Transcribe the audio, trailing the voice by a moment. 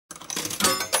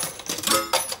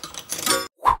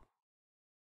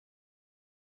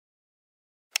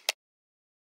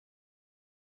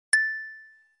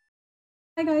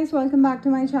Hi guys, welcome back to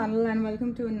my channel and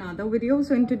welcome to another video.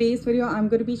 So in today's video I'm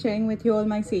going to be sharing with you all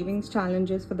my savings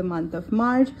challenges for the month of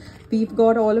March. We've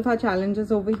got all of our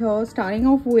challenges over here, starting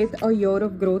off with a year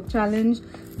of growth challenge.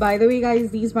 By the way guys,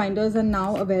 these binders are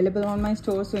now available on my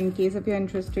store, so in case if you're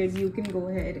interested you can go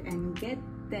ahead and get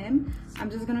them. I'm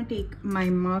just gonna take my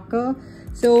marker.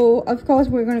 So of course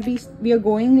we are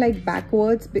going like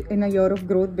backwards in a year of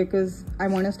growth because I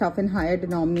want to stuff in higher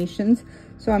denominations.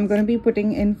 So I'm going to be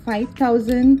putting in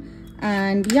 5,000,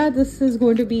 and yeah, this is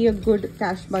going to be a good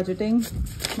cash budgeting.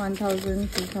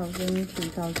 1,000, 2,000,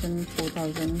 3,000,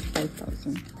 4,000,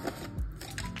 5,000.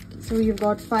 So you've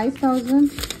got 5,000,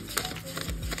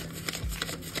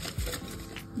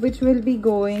 which will be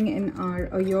going in our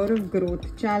a year of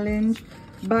growth challenge.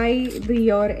 By the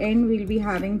year end we'll be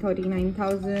having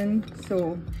 39,000,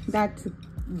 so that's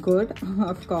good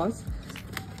of course.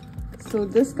 So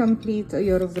this completes a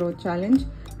year of growth challenge.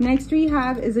 Next we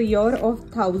have is a year of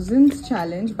thousands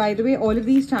challenge. By the way, all of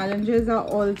these challenges are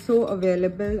also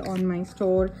available on my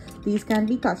store. These can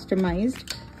be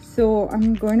customized. So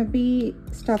I'm going to be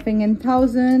stuffing in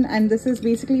 1,000, and this is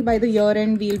basically by the year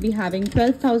end we'll be having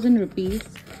 12,000 rupees.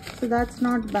 So that's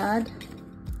not bad.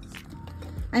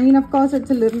 I mean, of course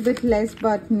it's a little bit less,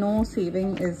 but no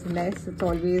saving is less. It's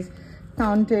always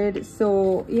counted.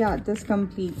 So yeah, this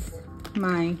completes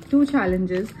my 2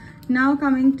 challenges. Now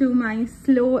coming to my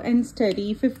slow and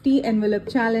steady 50 envelope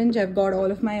challenge. I've got all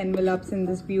of my envelopes in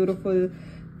this beautiful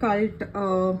cult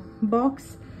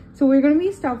box. So we're going to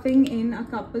be stuffing in a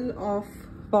couple of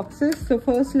boxes. So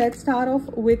first let's start off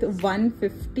with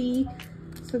 150.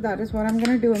 So that is what I'm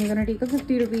going to do. I'm going to take a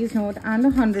 50 rupees note and a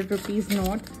 100 rupees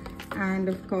note, and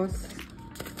of course,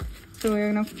 so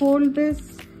we're going to fold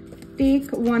this.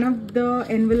 Take one of the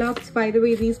envelopes. By the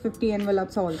way, these 50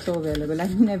 envelopes are also available. I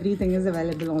mean, everything is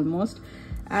available almost.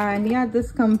 And yeah,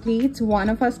 this completes one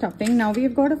of our stuffing. Now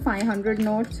we've got a 500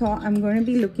 note, so I'm going to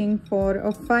be looking for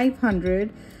a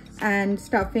 500 and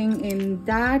stuffing in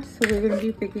that. So we're going to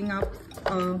be picking up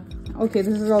okay,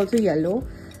 this is also yellow.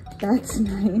 That's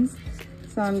nice.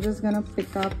 So I'm just going to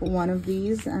pick up one of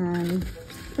these and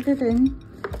put it in.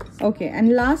 Okay,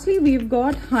 and lastly we've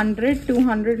got 100,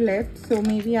 200 left, so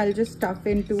maybe I'll just stuff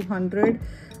in 200.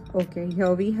 Okay,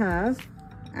 here we have,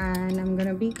 and I'm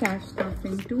gonna be cash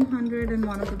stuffing 200 in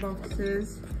one of the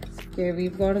boxes. Okay,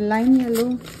 we've got a lime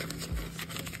yellow.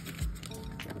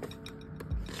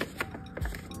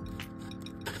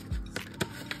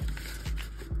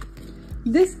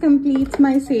 This completes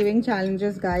my saving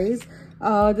challenges, guys.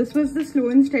 This was the slow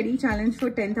and steady challenge for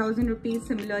 10,000 rupees.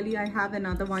 Similarly, I have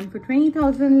another one for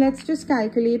 20,000. Let's just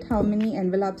calculate how many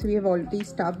envelopes we have already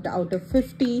stuffed out of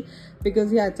 50,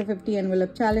 because yeah, it's a 50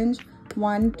 envelope challenge.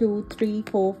 1, 2, 3,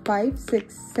 4, 5,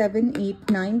 6, 7,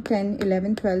 8, 9, 10,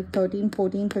 11, 12, 13,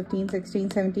 14, 15,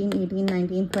 16, 17, 18,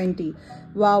 19, 20.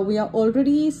 Wow, we are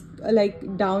already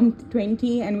like down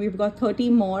 20 and we've got 30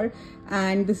 more.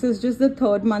 And this is just the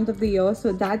 3rd month of the year,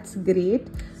 so that's great.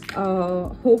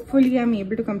 Hopefully I'm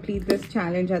able to complete this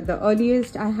challenge at the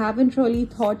earliest. I haven't really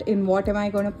thought in what am I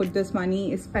going to put this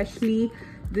money, especially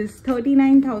this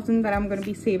 39,000 that I'm going to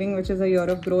be saving, which is a year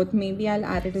of growth. Maybe I'll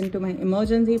add it into my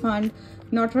emergency fund,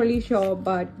 not really sure,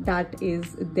 but that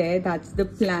is there. That's the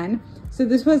plan. So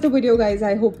this was the video, guys.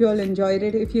 I hope you all enjoyed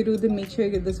it. If you do, then make sure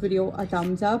you give this video a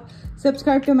thumbs up,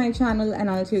 subscribe to my channel, and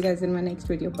I'll see you guys in my next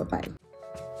video. Bye bye.